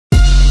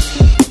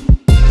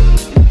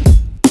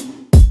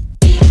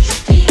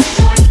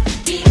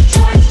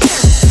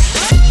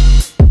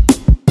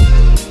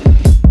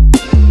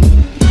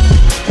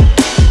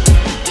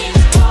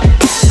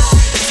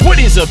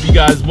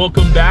guys,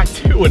 welcome back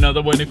to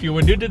another one. If you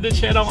are new to the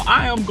channel,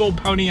 I am Gold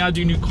Pony. I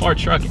do new car,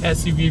 truck,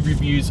 SUV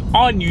reviews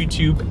on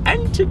YouTube,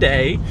 and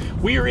today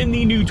we are in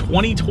the new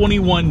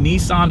 2021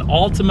 Nissan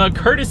Altima,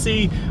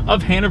 courtesy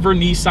of Hanover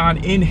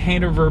Nissan in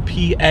Hanover,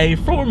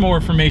 PA. For more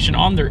information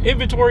on their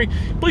inventory,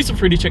 please feel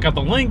free to check out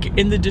the link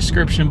in the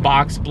description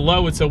box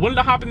below. And so I wanted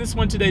to hop in this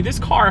one today. This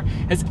car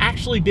has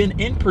actually been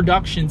in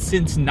production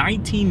since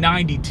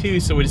 1992,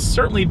 so it has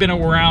certainly been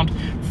around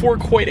for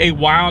quite a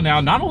while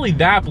now. Not only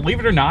that, believe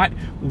it or not,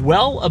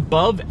 well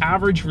above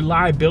average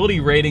reliability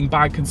rating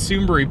by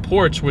Consumer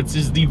Reports, which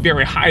is the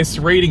very highest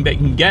rating that you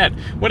can get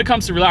when it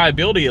comes to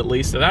reliability, at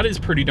least. So that is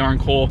pretty darn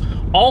cool.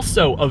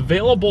 Also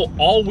available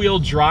all-wheel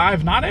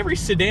drive. Not every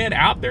sedan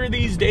out there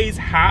these days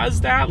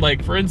has that.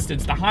 Like, for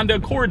instance, the Honda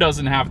Accord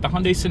doesn't have it, the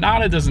Hyundai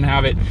Sonata doesn't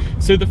have it.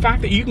 So the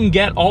fact that you can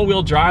get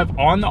all-wheel drive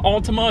on the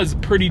Altima is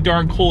pretty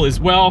darn cool as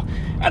well.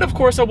 And of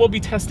course, I will be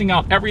testing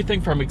out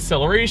everything from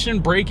acceleration,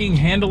 braking,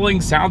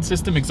 handling, sound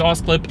system,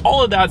 exhaust clip,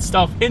 all of that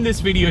stuff in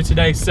this video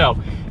today. So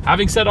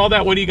having said all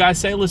that, what do you guys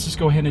say? Let's just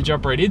go ahead and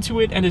jump right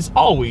into it. And as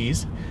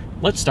always,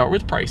 let's start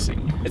with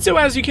pricing. And so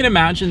as you can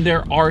imagine,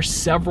 there are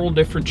several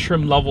different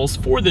trim levels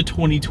for the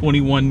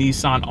 2021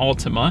 Nissan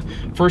Altima.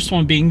 First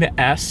one being the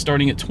S,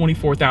 starting at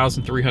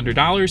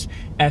 $24,300,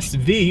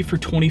 SV for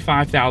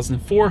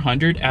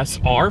 $25,400,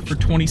 SR for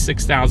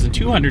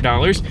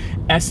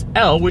 $26,200,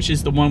 SL, which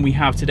is the one we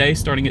have today,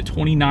 starting at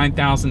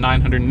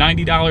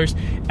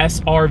 $29,990,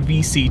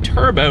 SRVC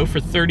Turbo for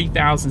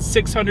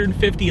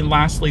 $30,650, and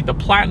lastly, the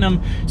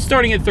Platinum,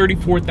 starting at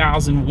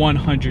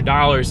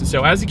 $34,100. And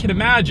so as you can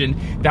imagine,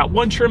 that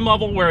one trim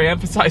level where I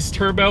emphasize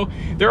turbo,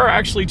 there are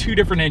actually two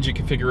different engine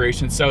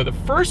configurations. So the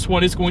first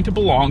one is going to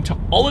belong to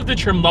all of the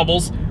trim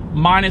levels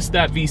minus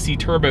that VC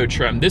turbo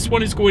trim. This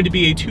one is going to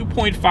be a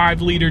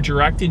 2.5 liter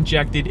direct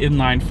injected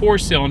inline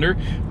 4-cylinder,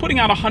 putting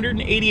out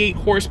 188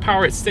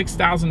 horsepower at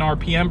 6,000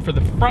 RPM for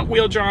the front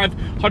wheel drive,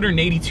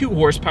 182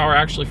 horsepower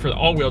actually for the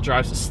all-wheel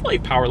drive. So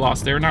slight power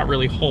loss there, not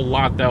really a whole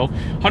lot though.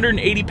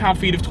 180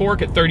 pound-feet of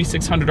torque at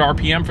 3,600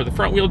 RPM for the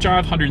front wheel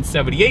drive,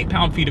 178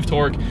 pound-feet of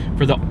torque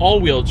for the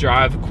all-wheel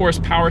drive. Of course,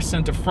 power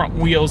sent to front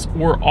wheels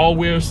or all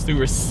wheels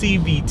through a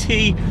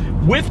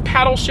CVT with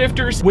paddle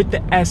shifters with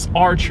the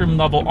SR trim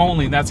level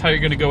only. That's how you're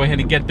going to go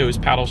ahead and get those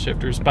paddle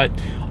shifters. But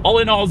all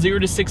in all, 0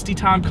 to 60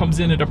 time comes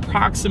in at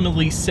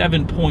approximately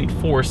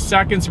 7.4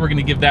 seconds. We're going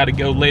to give that a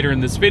go later in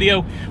this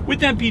video,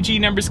 with MPG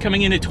numbers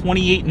coming in at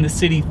 28 in the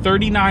city,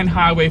 39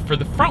 highway for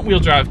the front wheel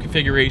drive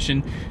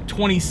configuration,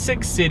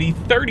 26 city,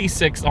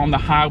 36 on the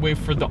highway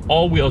for the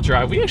all-wheel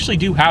drive. We actually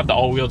do have the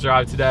all-wheel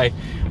drive today,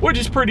 which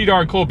is pretty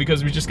darn cool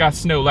because we just got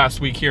snow last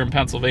week here in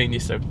Pennsylvania,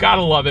 so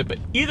gotta love it. But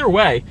either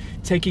way,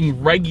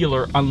 taking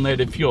regular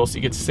unleaded fuel, so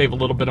you get to save a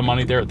little bit of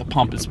money there at the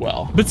pump as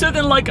well. But so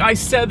then, like I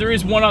said, there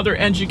is one other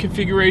engine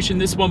configuration,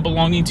 this one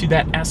belonging to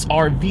that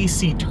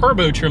SRVC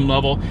turbo trim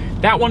level.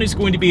 That one is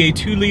going to be a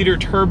 2-liter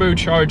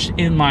turbocharged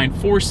inline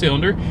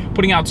 4-cylinder,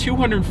 putting out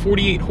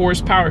 248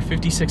 horsepower,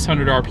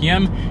 5,600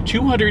 RPM,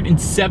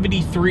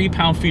 273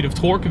 pound-feet of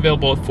torque,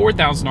 available at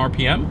 4,000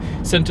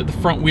 RPM, sent to the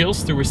front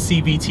wheels through a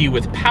CVT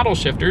with paddle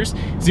shifters.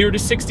 0 to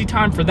 60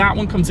 time for that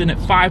one comes in at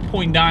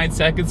 5.9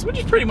 seconds, which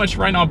is pretty much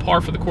right on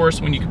par for the course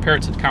when you compare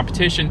it to the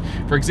competition.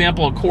 For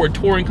example, Accord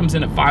Touring comes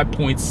in at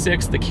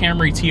 5.6, the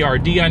Camry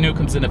TRD I know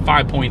comes in at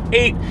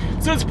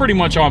 5.8, so it's pretty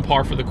much on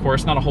par for the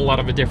course, not a whole lot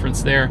of a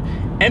difference there.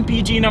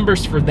 MPG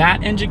numbers for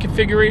that engine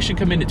configuration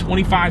come in at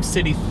 25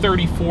 city,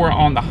 34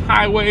 on the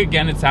highway.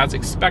 Again, it's as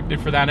expected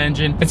for that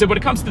engine. And so when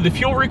it comes to the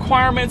fuel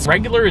requirements,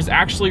 regular is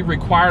actually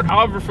required.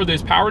 However, for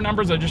those power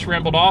numbers I just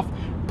rambled off,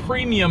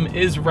 premium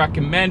is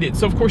recommended.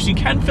 So of course you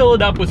can fill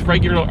it up with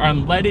regular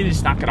unleaded.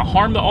 It's not going to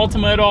harm the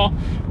Altima at all,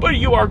 but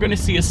you are going to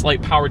see a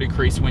slight power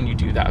decrease when you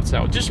do that.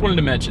 So just wanted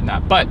to mention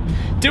that. But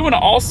do want to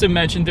also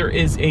mention there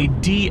is a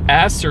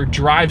DS or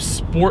drive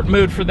sport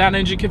mode for that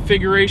engine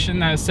configuration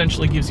that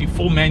essentially gives you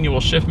full manual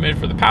shift mode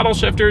for the paddle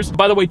shifters.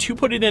 By the way, to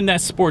put it in that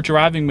sport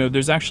driving mode,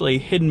 there's actually a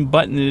hidden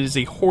button that is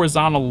a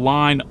horizontal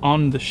line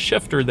on the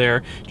shifter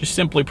there. Just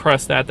simply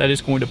press that. That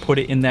is going to put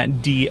it in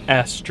that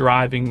DS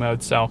driving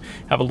mode. So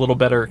have a little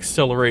better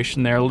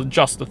acceleration there,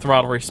 adjust the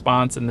throttle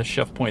response and the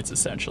shift points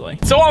essentially.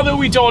 So although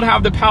we don't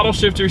have the paddle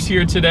shifters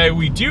here today,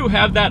 we do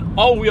have that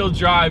all-wheel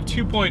drive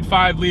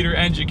 2.5 liter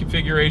engine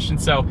configuration.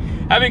 So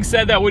having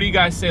said that, what do you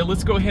guys say?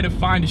 Let's go ahead and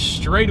find a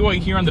straightaway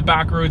here on the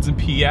back roads in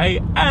PA,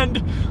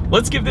 and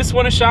let's give this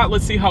one a shot.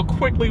 Let's see how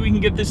quickly we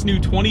can get this new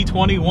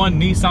 2021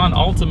 Nissan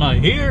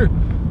Altima here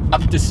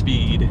up to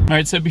speed. All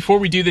right, so before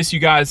we do this, you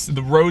guys,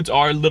 the roads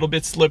are a little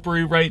bit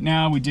slippery right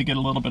now. We did get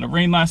a little bit of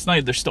rain last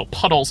night. There's still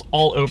puddles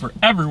all over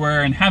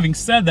everywhere. And having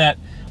said that,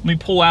 let me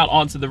pull out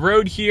onto the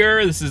road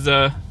here. This is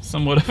a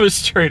somewhat of a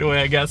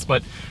straightaway, I guess,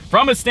 but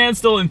from a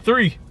standstill in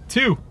 3,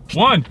 2,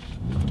 1.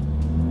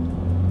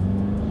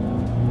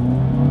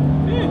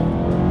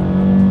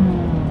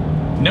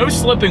 No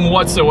slipping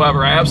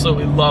whatsoever. I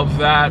absolutely love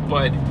that,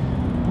 but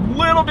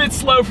Little bit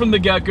slow from the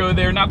get-go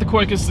there, not the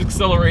quickest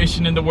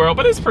acceleration in the world,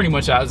 but it's pretty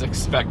much as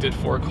expected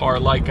for a car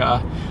like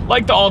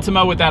the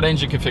Altima with that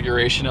engine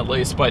configuration at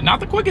least. But not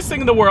the quickest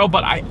thing in the world,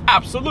 but I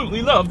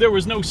absolutely love there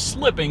was no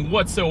slipping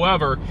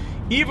whatsoever.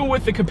 Even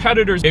with the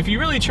competitors, if you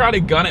really try to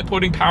gun it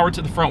putting power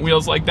to the front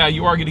wheels like that,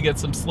 you are going to get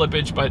some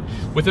slippage, but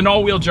with an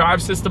all-wheel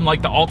drive system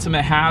like the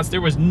Altima has,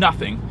 there was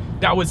nothing.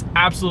 That was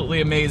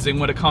absolutely amazing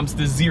when it comes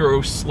to zero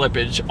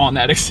slippage on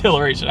that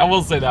acceleration. I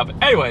will say that.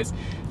 But anyways,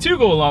 to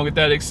go along with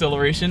that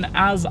acceleration,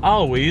 as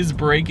always,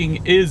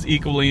 braking is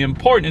equally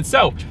important.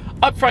 So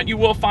up front, you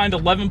will find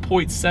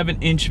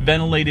 11.7-inch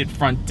ventilated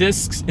front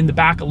discs. In the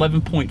back,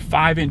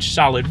 11.5-inch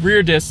solid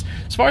rear discs.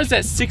 As far as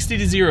that 60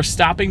 to 0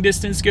 stopping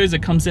distance goes,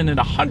 it comes in at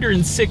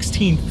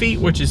 116 feet,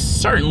 which is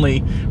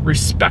certainly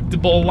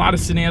respectable. A lot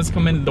of sedans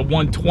come in at the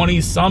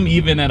 120s, some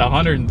even at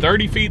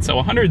 130 feet, so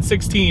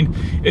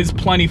 116 is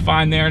plenty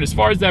fine there. And as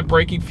far as that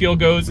braking feel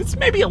goes, it's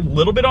maybe a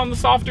little bit on the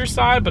softer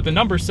side, but the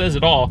number says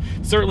it all.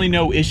 Certainly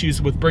no issues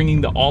with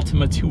bringing the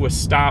Altima to a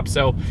stop,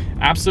 so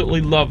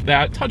absolutely love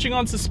that. Touching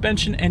on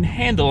suspension and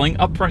handling,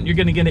 up front you're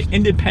going to get an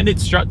independent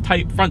strut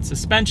type front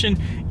suspension.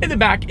 In the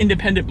back,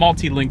 independent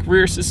multi-link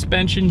rear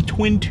suspension,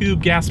 twin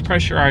tube gas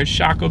pressurized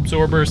shock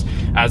absorbers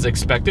as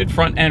expected,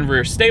 front and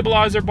rear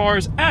stabilizer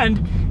bars,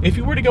 and if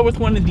you were to go with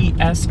one of the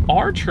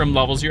SR trim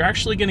levels, you're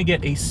actually going to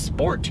get a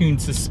sport tune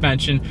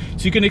suspension,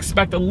 so you can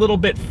expect a little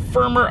bit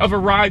firmer of a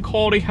ride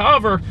quality,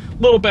 however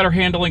a little better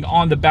handling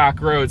on the back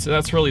road. So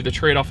that's really the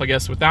trade-off, I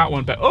guess, with that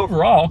one. But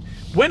overall,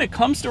 when it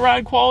comes to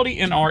ride quality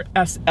in our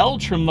SL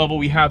trim level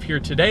we have here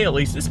today, at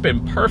least, it's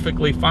been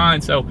perfectly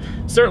fine. So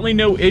certainly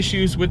no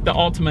issues with the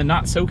Altima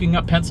not soaking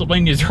up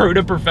Pennsylvania's road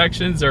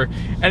imperfections or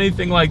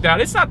anything like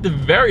that. It's not the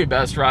very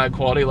best ride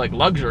quality like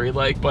luxury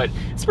like, but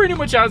it's pretty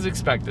much as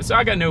expected, so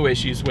I got no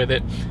issues with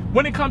it.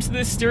 When it comes to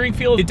this steering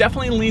feel, it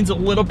definitely leans a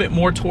little bit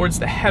more towards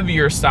the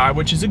heavier side,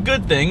 which is a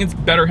good thing.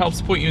 It better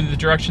helps point you in the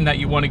direction that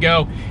you want to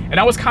go, and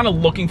I was kind of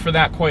looking for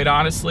that, quite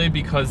honestly,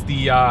 because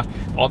the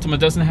Altima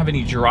doesn't have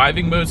any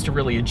driving modes to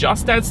really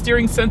adjust that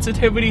steering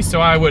sensitivity, so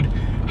I would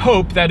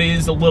hope that it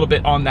is a little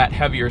bit on that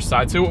heavier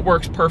side. So it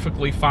works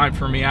perfectly fine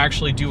for me. I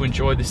actually do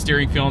enjoy the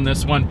steering feel in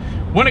this one.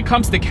 When it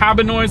comes to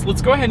cabin noise,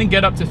 let's go ahead and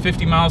get up to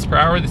 50 miles per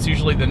hour. That's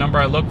usually the number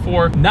I look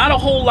for. Not a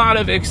whole lot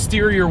of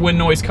exterior wind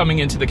noise coming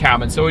into the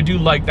cabin, so I do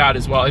like that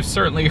as well. I've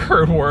certainly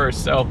heard worse,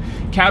 so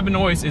cabin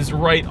noise is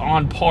right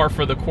on par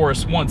for the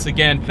course once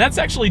again. That's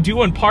actually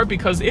due in part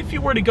because if you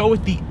were to go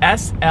with the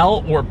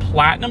SL or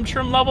Platinum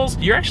trim levels,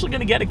 you're actually going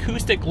to get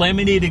acoustic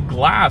laminated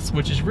glass,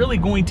 which is really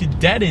going to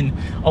deaden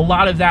a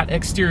lot of that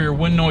exterior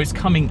wind noise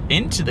coming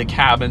into the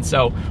cabin.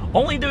 So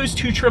only those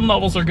two trim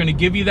levels are going to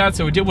give you that,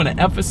 so I did want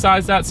to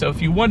emphasize that. So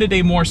if you wanted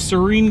a more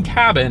serene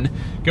cabin,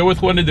 go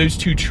with one of those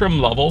two trim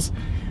levels.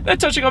 Then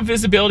touching on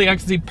visibility, I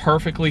can see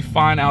perfectly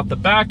fine out the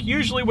back.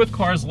 Usually with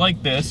cars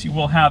like this, you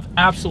will have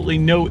absolutely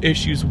no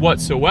issues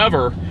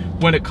whatsoever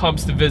when it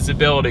comes to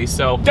visibility,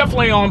 so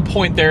definitely on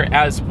point there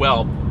as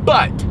well.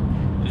 But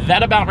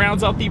that about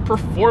rounds out the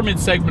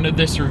performance segment of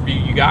this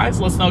review, you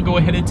guys. Let's now go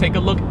ahead and take a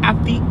look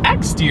at the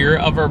exterior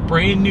of our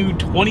brand new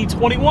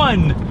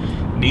 2021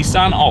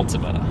 Nissan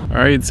Altima. All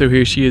right, so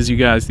here she is, you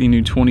guys, the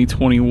new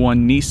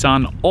 2021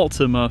 Nissan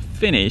Altima,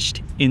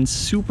 finished in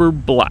super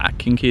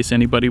black, in case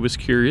anybody was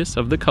curious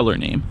of the color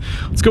name.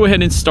 Let's go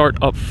ahead and start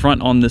up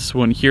front on this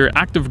one here.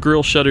 Active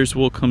grille shutters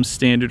will come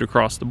standard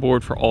across the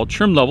board for all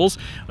trim levels,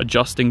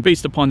 adjusting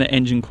based upon the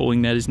engine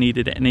cooling that is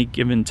needed at any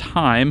given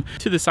time.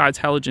 To the sides,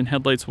 halogen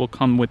headlights will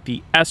come with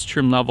the S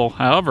trim level.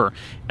 However,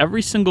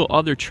 every single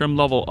other trim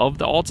level of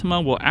the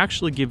Altima will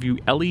actually give you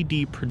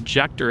LED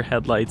projector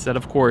headlights. That,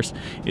 of course,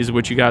 is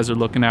what you guys are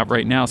looking at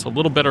right now. So a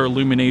little better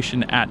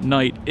illumination at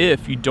night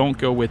if you don't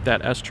go with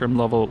that S trim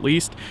level at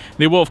least.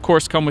 They will, of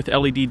course, come with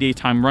LED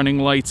daytime running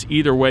lights.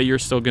 Either way, you're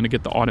still going to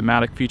get the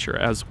automatic feature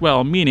as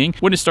well, meaning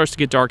when it starts to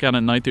get dark out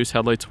at night, those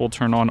headlights will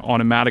turn on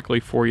automatically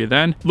for you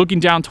then. Looking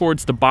down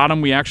towards the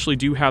bottom, we actually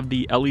do have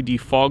the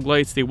LED fog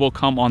lights. They will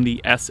come on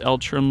the SL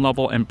trim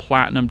level and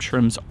Platinum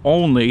trims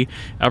only.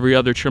 Every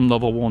other trim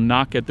level will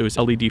not get those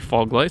LED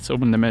fog lights, so I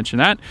wanted to mention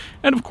that.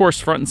 And of course,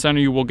 front and center,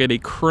 you will get a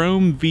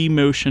chrome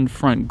V-motion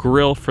front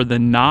grille for the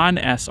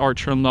non-SR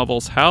trim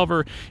levels.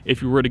 However,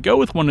 if you were to go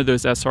with one of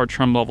those SR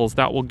trim levels,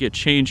 that will get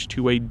changed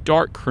to a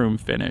dark chrome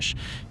finish,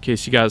 in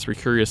case you guys were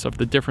curious of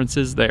the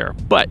differences there.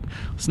 But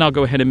let's now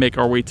go ahead and make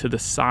our way to the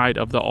side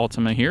of the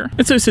Altima here.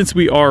 And so since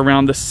we are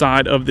around the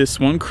side of this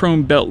one,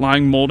 chrome belt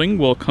line molding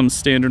will come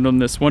standard on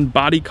this one.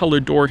 Body color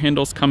door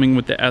handles coming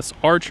with the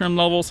SR trim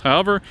levels.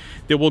 However,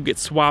 they will get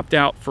swapped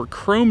out for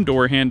chrome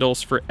door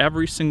handles for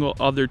every single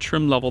other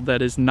trim level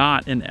that is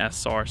not an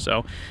SR.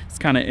 So it's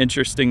kind of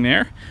interesting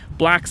there.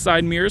 black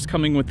side mirrors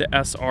coming with the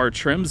SR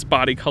trims,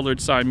 body colored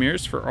side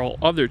mirrors for all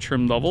other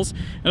trim levels.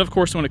 And of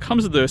course, when it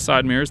comes to those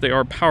side mirrors, they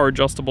are power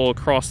adjustable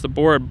across the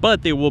board,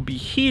 but they will be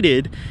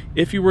heated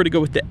if you were to go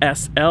with the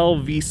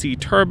SL, VC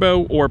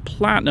Turbo, or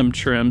Platinum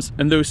trims.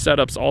 And those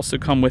setups also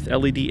come with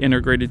LED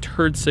integrated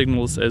turn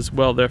signals as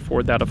well.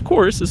 Therefore, that of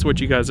course is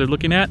what you guys are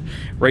looking at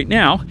right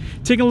now.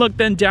 Taking a look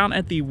then down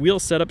at the wheel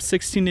setup,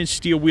 16-inch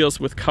steel wheels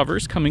with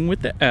covers coming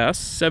with the S,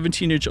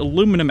 17-inch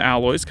aluminum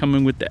alloys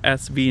coming with the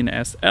SV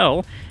and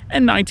SL,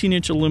 and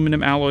 19-inch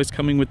aluminum alloys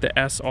coming with the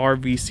SR,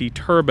 VC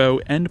Turbo,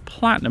 and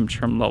Platinum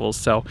trim levels.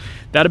 So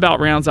that about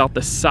rounds out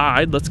the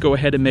side. Let's go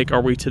ahead and make our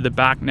way to the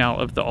back now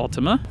of the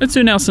Altima. And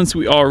so now, since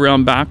we are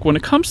around back, when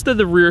it comes to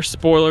the rear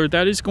spoiler,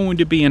 that is going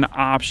to be an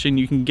option.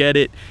 You can get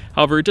it.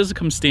 However, it doesn't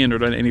come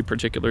standard on any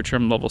particular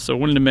trim level, so I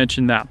wanted to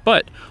mention that.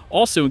 But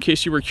also, in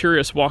case you were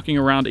curious, walking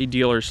around a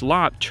dealer's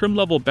lot, trim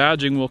level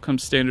badging will come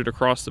standard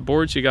across the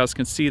board. So you guys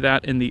can see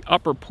that in the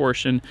upper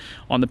portion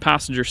on the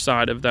passenger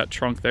side of that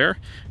trunk there.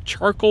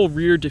 Charcoal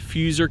rear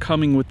diffuser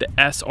coming with the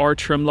SR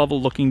trim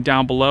level looking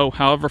down below.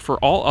 However, for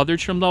all other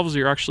trim levels,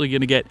 you're actually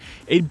going to get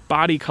a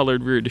body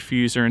colored rear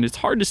diffuser, and it's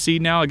hard to see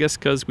now, I guess,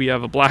 because we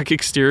have a black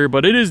exterior,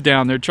 but it is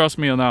down there, trust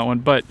me on that one.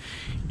 But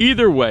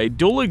either way,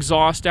 dual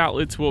exhaust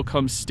outlets will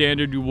come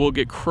standard. You will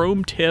get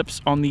chrome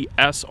tips on the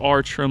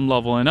SR trim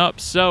level and up.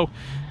 So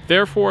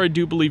therefore, I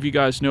do believe you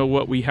guys know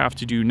what we have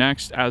to do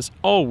next. As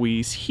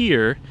always,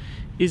 here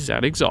is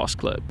that exhaust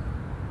clip.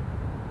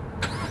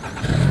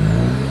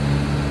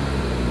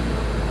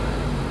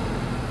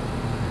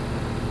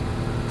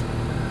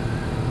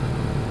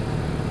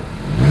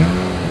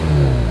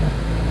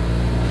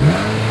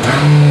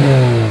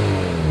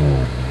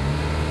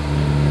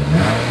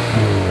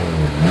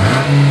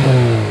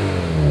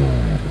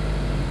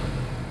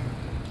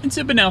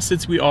 But now,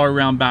 since we are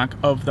around back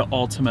of the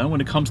Altima,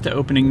 when it comes to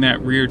opening that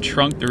rear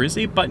trunk, there is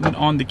a button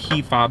on the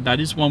key fob.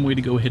 That is one way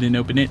to go ahead and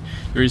open it.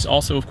 There is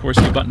also, of course,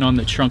 a button on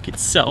the trunk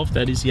itself.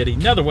 That is yet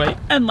another way.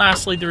 And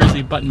lastly, there is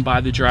a button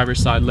by the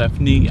driver's side left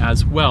knee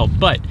as well.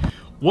 But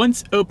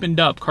once opened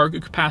up, cargo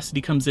capacity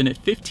comes in at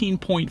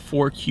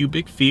 15.4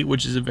 cubic feet,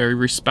 which is a very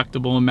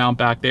respectable amount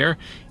back there.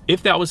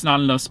 If that was not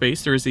enough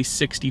space, there is a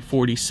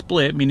 60-40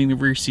 split, meaning the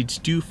rear seats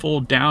do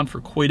fold down for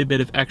quite a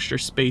bit of extra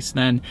space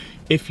then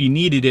if you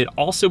needed it.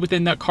 Also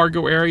within that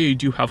cargo area, you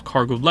do have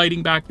cargo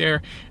lighting back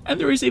there, and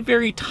there is a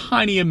very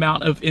tiny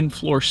amount of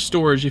in-floor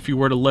storage if you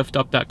were to lift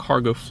up that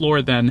cargo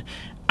floor then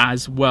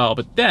as well.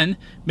 But then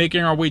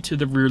making our way to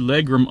the rear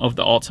legroom of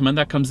the Altima,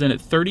 that comes in at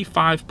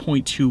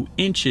 35.2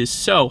 inches.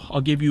 So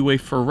I'll give you a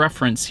for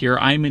reference here.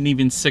 I'm an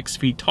even 6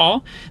 feet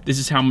tall. This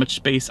is how much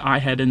space I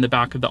had in the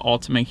back of the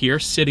Altima here,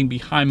 sitting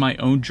behind my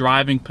own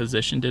driving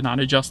position. Did not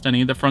adjust any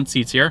of the front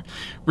seats here.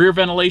 Rear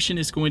ventilation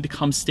is going to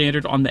come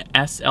standard on the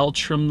SL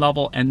trim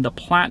level and the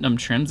Platinum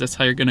trims. That's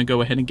how you're going to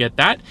go ahead and get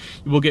that.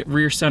 You will get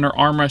rear center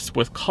armrests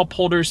with cup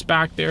holders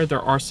back there.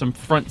 There are some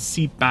front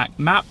seat back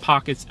map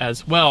pockets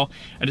as well.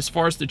 And as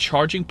far as the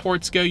charging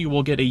ports go, you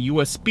will get a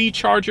USB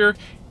charger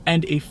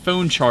and a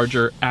phone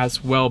charger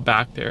as well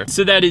back there.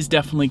 So that is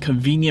definitely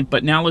convenient.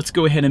 But now let's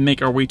go ahead and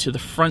make our way to the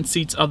front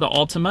seats of the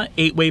Altima.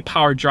 8-way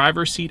power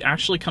driver seat,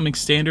 actually coming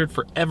standard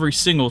for every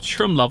single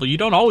trim level. You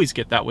don't always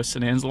get that with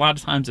sedans. A lot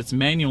of times it's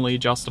manually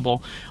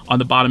adjustable on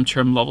the bottom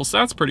trim level, so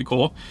that's pretty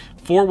cool.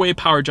 4-way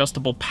power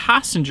adjustable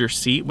passenger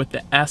seat with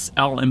the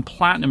SL and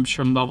Platinum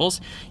trim levels.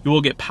 You will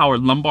get power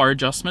lumbar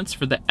adjustments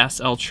for the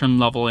SL trim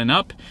level and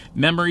up.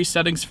 Memory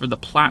settings for the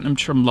Platinum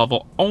trim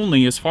level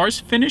only. As far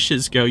as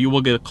finishes go, you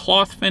will get a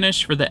cloth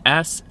finish for the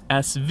S,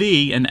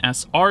 SV, and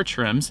SR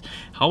trims.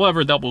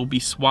 However, that will be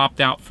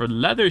swapped out for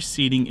leather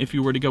seating if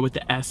you were to go with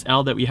the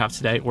SL that we have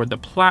today or the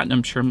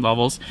Platinum trim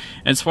levels.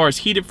 And as far as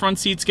heated front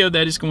seats go,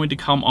 that is going to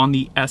come on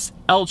the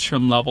SL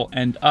trim level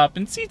and up.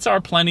 And seats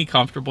are plenty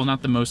comfortable,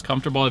 not the most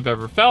comfortable I've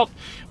ever felt,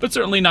 but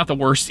certainly not the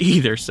worst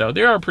either. So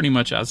they are pretty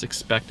much as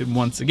expected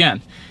once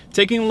again.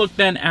 Taking a look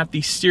then at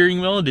the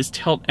steering wheel, it is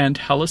tilt and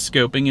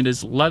telescoping. It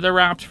is leather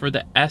wrapped for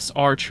the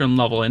SR trim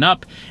level and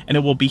up, and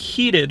it will be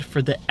heated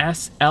for the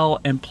SL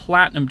and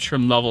Platinum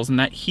trim levels. And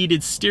that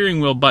heated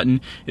steering wheel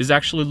button is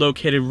actually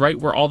located right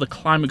where all the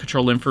climate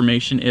control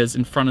information is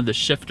in front of the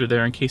shifter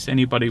there, in case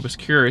anybody was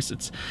curious.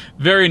 It's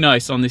very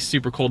nice on these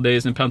super cold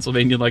days in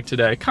Pennsylvania like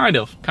today. Kind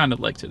of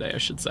like today, I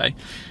should say.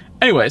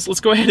 Anyways, let's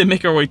go ahead and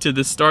make our way to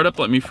this startup.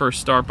 Let me first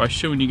start by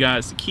showing you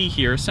guys the key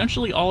here.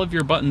 Essentially, all of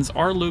your buttons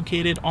are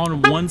located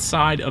on one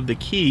side of the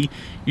key.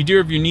 You do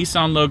have your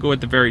Nissan logo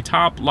at the very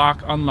top.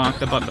 Lock, unlock,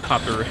 the button to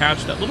pop the rear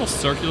hatch. That little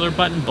circular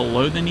button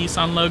below the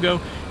Nissan logo,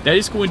 that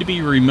is going to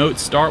be remote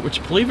start,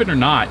 which, believe it or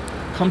not,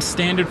 comes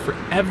standard for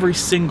every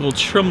single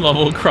trim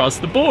level across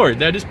the board.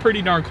 That is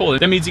pretty darn cool.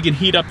 That means you can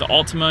heat up the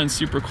Altima in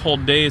super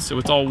cold days, so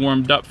it's all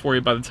warmed up for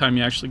you by the time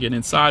you actually get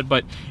inside.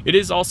 But it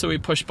is also a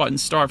push button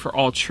start for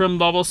all trim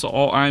levels, so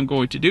all I'm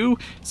going to do,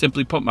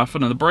 simply put my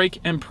foot on the brake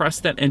and press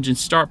that engine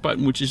start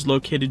button, which is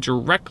located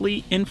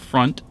directly in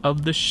front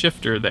of the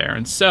shifter there.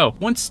 And so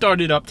once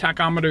started up,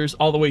 tachometer is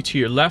all the way to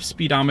your left,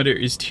 speedometer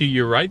is to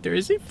your right. There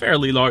is a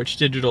fairly large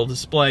digital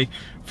display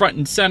Front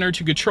and center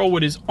to control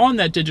what is on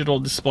that digital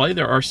display,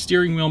 there are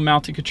steering wheel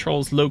mounted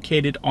controls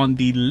located on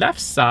the left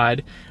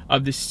side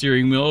of the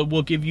steering wheel. It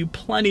will give you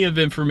plenty of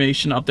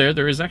information up there.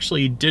 There is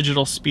actually a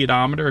digital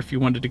speedometer if you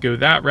wanted to go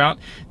that route.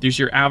 There's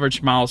your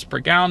average miles per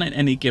gallon at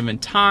any given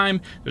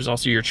time. There's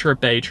also your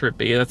trip A,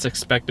 that's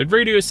expected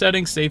radio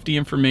settings, safety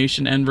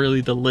information, and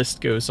really the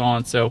list goes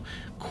on. So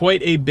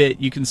quite a bit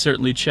you can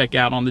certainly check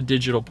out on the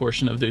digital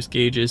portion of those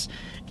gauges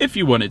if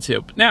you wanted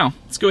to. Now,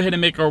 let's go ahead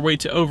and make our way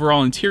to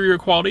overall interior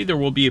quality. There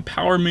will be a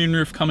power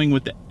moonroof coming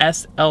with the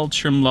SL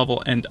trim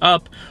level and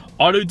up.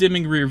 Auto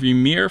dimming rear view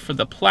mirror for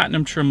the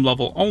platinum trim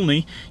level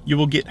only. You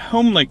will get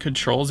home link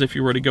controls if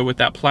you were to go with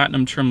that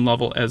platinum trim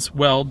level as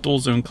well. Dual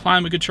zone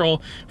climate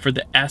control for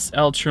the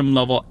SL trim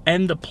level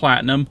and the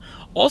platinum.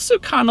 Also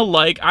kind of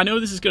like, I know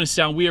this is going to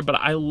sound weird, but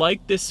I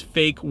like this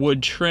fake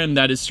wood trim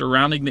that is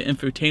surrounding the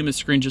infotainment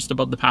screen just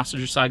above the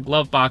passenger side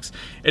glove box.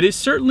 It is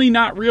certainly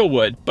not real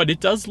wood, but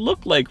it does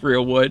look like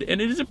real wood, and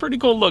it is a pretty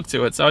cool look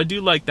to it, so I do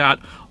like that.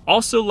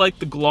 Also like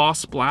the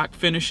gloss black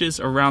finishes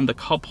around the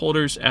cup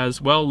holders as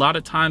well. A lot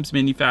of times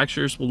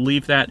manufacturers will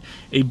leave that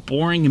a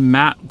boring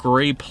matte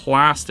gray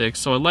plastic,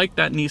 so I like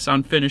that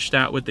Nissan finished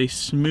that with a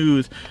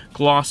smooth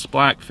gloss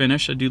black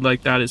finish. I do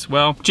like that as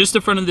well. Just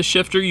in front of the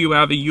shifter, you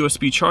have a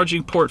USB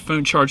charging port,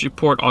 phone charging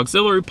port,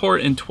 auxiliary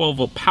port, and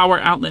 12-volt power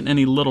outlet, and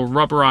a little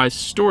rubberized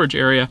storage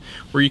area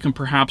where you can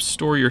perhaps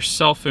store your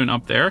cell phone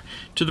up there.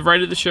 To the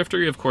right of the shifter,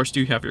 you of course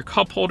do have your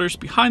cup holders.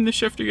 Behind the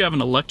shifter, you have an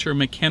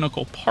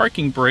electromechanical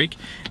parking brake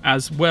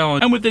as well,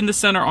 and within the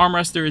center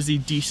armrest there is a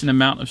decent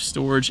amount of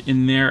storage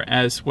in there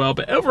as well.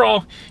 But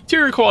overall,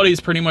 interior quality is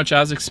pretty much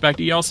as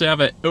expected. You also have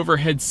an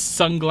overhead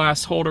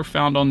sunglass holder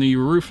found on the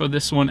roof of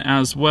this one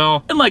as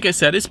well, and like I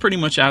said, it's pretty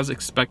much as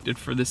expected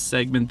for this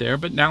segment there.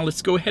 But now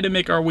let's go ahead and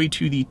make our way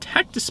to the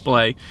tech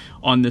display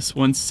on this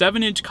one.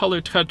 7-inch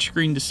color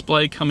touchscreen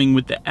display coming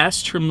with the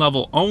S trim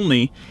level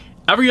only.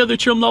 Every other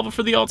trim level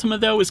for the Altima,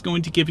 though, is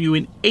going to give you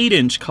an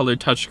 8-inch color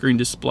touchscreen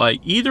display.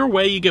 Either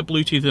way, you get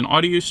Bluetooth and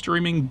audio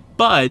streaming,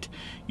 but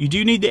you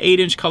do need the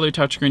 8-inch color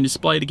touchscreen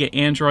display to get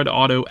Android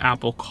Auto,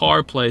 Apple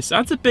CarPlay. So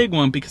that's a big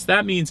one, because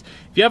that means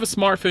if you have a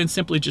smartphone,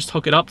 simply just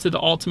hook it up to the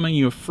Altima.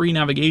 You have free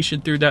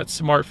navigation through that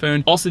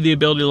smartphone. Also the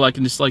ability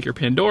to like your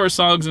Pandora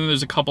songs, and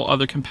there's a couple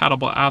other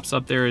compatible apps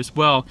up there as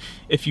well.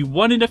 If you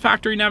wanted a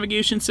factory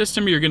navigation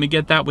system, you're going to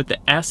get that with the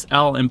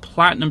SL and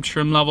Platinum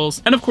trim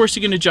levels. And of course,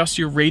 you can adjust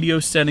your radio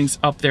settings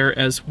up there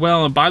as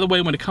well. And by the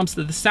way, when it comes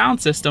to the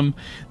sound system,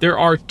 there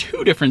are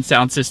 2 different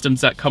sound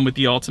systems that come with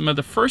the Altima.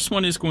 The first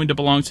one is going to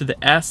belong to the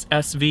S,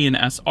 SV, and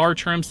SR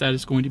trims. That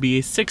is going to be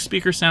a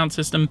 6-speaker sound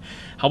system.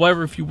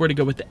 However, if you were to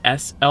go with the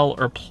SL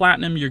or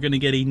Platinum, you're going to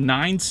get a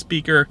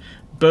 9-speaker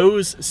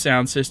Bose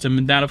sound system,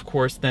 and that of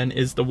course then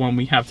is the one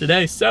we have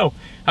today. So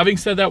having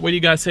said that, what do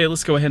you guys say?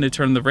 Let's go ahead and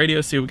turn on the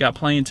radio, see what we got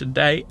playing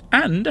today,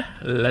 and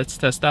let's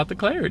test out the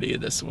clarity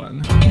of this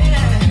one.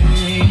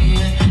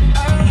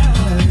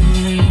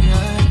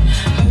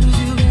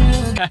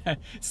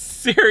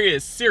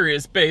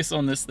 serious bass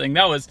on this thing.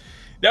 That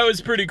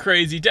was pretty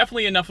crazy.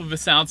 Definitely enough of a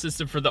sound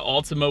system for the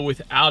Altima,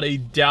 without a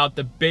doubt.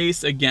 The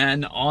bass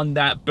again on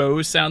that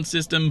Bose sound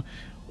system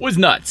was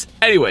nuts.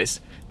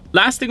 Anyways,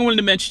 last thing I wanted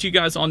to mention to you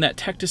guys on that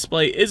tech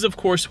display is, of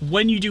course,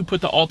 when you do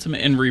put the Altima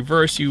in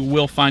reverse, you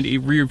will find a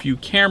rear view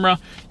camera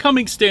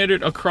coming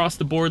standard across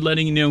the board,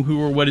 letting you know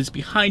who or what is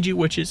behind you,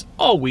 which is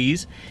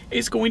always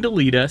going to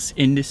lead us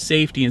into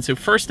safety. And so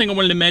first thing I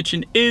wanted to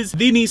mention is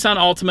the Nissan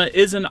Altima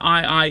is an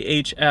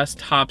IIHS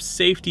top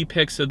safety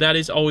pick, so that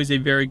is always a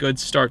very good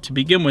start to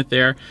begin with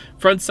there.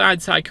 Front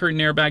side curtain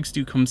airbags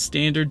do come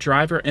standard,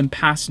 driver and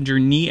passenger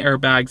knee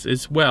airbags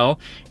as well.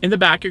 In the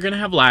back, you're going to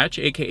have latch,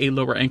 aka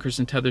lower anchors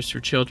and tethers for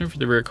children for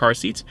the rear car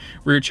seats,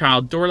 rear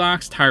child door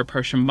locks, tire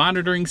pressure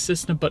monitoring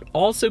system, but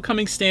also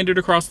coming standard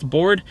across the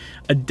board,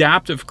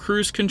 adaptive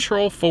cruise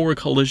control, forward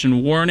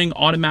collision warning,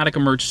 automatic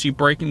emergency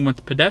braking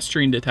with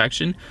pedestrian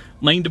detection,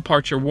 lane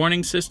departure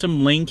warning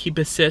system, lane keep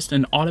assist,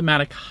 and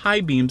automatic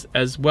high beams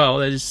as well.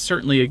 That is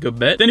certainly a good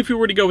bit. Then if you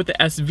were to go with the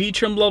SV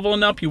trim level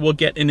and up, you will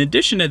get, in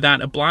addition to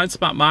that, a blind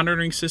spot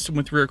monitoring system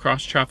with rear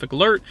cross traffic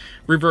alert,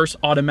 reverse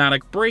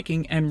automatic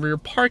braking, and rear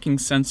parking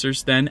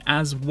sensors then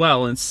as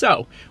well. And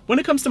so when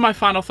it comes to my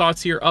final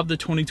thoughts here of the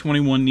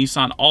 2021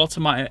 Nissan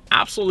Altima, I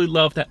absolutely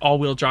love that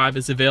all-wheel drive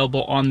is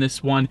available on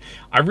this one.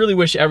 I really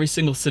wish every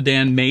single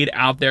sedan made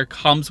out there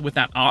comes with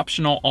that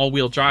optional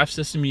all-wheel drive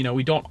system. You know,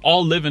 we don't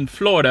all live in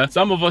Florida.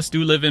 Some of us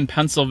do live in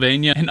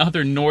Pennsylvania and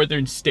other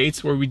northern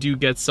states where we do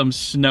get some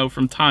snow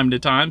from time to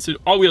time. So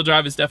all-wheel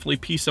drive is definitely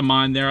peace of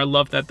mind there. I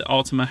love that the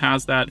Altima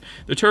has that.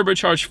 The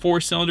turbocharged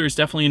 4-cylinder is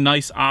definitely a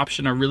nice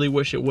option. I really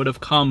wish it would have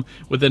come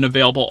with an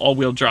available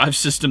all-wheel drive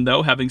system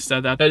though. Having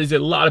said that, that is a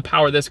lot of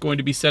power that's going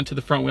to be sent to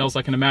the front wheels.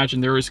 I can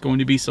imagine there is going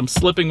to be some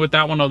slipping with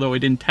that one, although I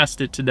didn't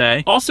test it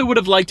today. Also would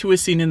have liked to have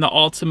seen in the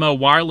Altima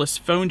wireless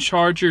phone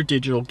charger,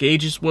 digital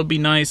gauges would be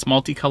nice,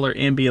 multicolor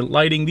ambient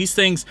lighting. These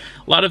things,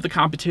 a lot of the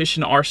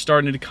competition are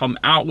starting to come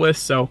out with.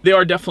 So there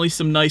are definitely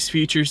some nice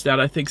features that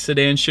I think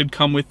sedans should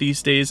come with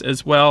these days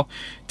as well.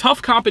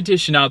 Tough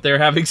competition out there.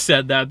 Having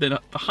said that, the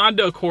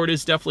Honda Accord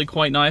is definitely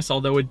quite nice,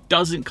 although it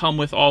doesn't come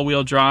with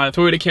all-wheel drive.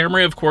 Toyota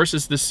Camry, of course,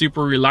 is the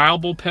super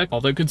reliable pick,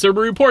 although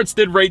Consumer Reports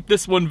did rate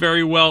this one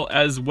very well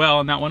as well,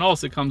 and that one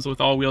also comes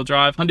with all-wheel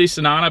drive. Hyundai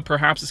Sonata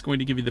perhaps is going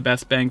to give you the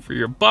best bang for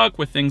your buck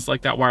with things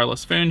like that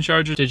wireless phone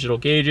charger, digital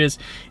gauges,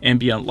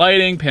 ambient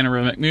lighting,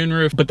 panoramic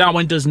moonroof, but that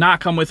one does not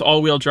come with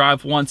all-wheel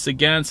drive once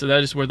again, so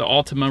that is where the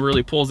Altima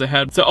really pulls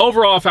ahead. So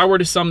overall, if I were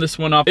to sum this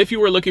one up, if you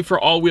were looking for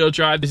all-wheel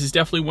drive, this is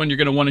definitely one you're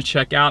going to want to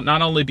check out,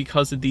 not only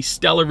because of the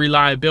stellar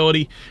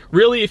reliability.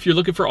 Really, if you're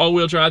looking for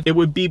all-wheel drive, it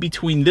would be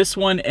between this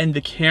one and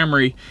the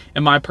Camry,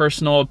 in my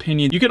personal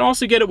opinion. You can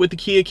also get it with the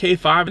Kia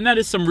K5, and that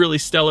is some really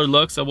stellar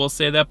looks, I will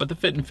say that, but the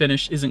fit and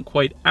finish isn't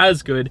quite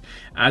as good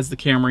as the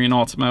Camry and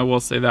Altima, I will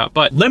say that.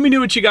 But let me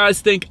know what you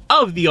guys think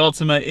of the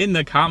Altima in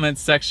the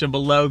comments section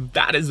below.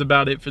 That is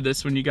about it for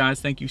this one, you guys.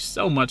 Thank you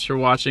so much for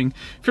watching.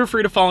 Feel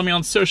free to follow me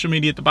on social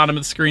media at the bottom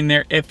of the screen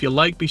there. If you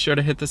like, be sure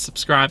to hit the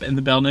subscribe and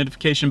the bell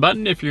notification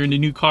button. If you're into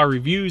new car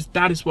reviews,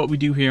 that is what we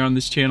do here on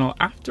this channel.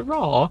 After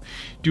all,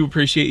 do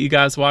appreciate you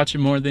guys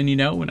watching more than you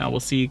know, and I will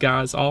see you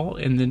guys all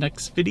in the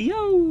next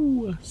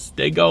video.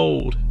 Stay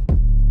gold.